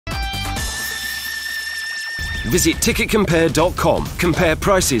Visit ticketcompare.com. Compare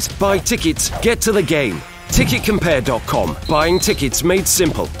prices, buy tickets, get to the game. Ticketcompare.com. Buying tickets made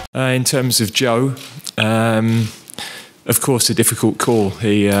simple. In terms of Joe, of course, a difficult call.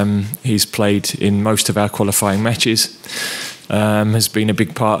 He's played in most of our qualifying matches. Has been a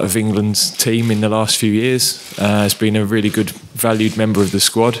big part of England's team in the last few years. Has been a really good, valued member of the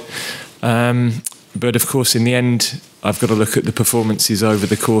squad. But of course, in the end, I've got to look at the performances over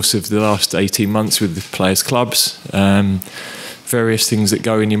the course of the last 18 months with the players' clubs. Various things that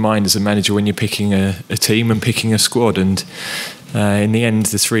go in your mind as a manager when you're picking a team and picking a squad. And in the end,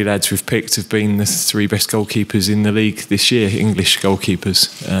 the three lads we've picked have been the three best goalkeepers in the league this year, English goalkeepers.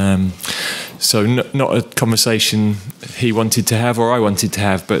 So not a conversation he wanted to have or I wanted to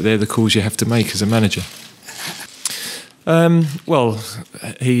have, but they're the calls you have to make as a manager. Well,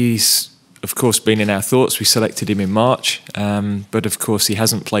 he's of course been in our thoughts. We selected him in March, but of course he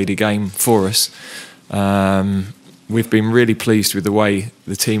hasn't played a game for us. We've been really pleased with the way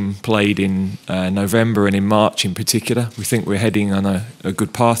the team played in November and in March in particular. We think we're heading on a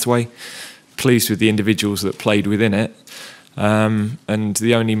good pathway. Pleased with the individuals that played within it. And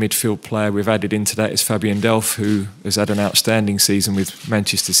the only midfield player we've added into that is Fabian Delph, who has had an outstanding season with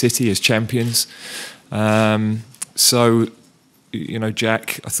Manchester City as champions. So, you know,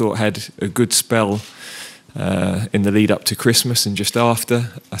 Jack, I thought, had a good spell in the lead up to Christmas and just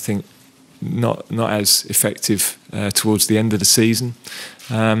after. I think not as effective towards the end of the season.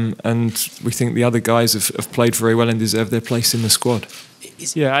 And we think the other guys have played very well and deserve their place in the squad.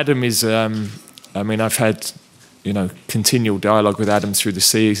 Yeah, Adam is, I mean, I've had, you know, continual dialogue with Adam through the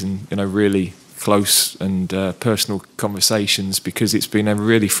season, you know, really close and personal conversations, because it's been a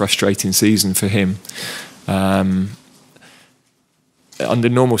really frustrating season for him. Under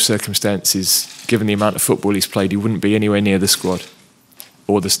normal circumstances, given the amount of football he's played, he wouldn't be anywhere near the squad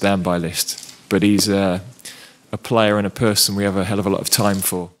or the standby list. But he's a player and a person we have a hell of a lot of time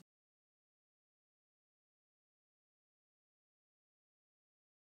for.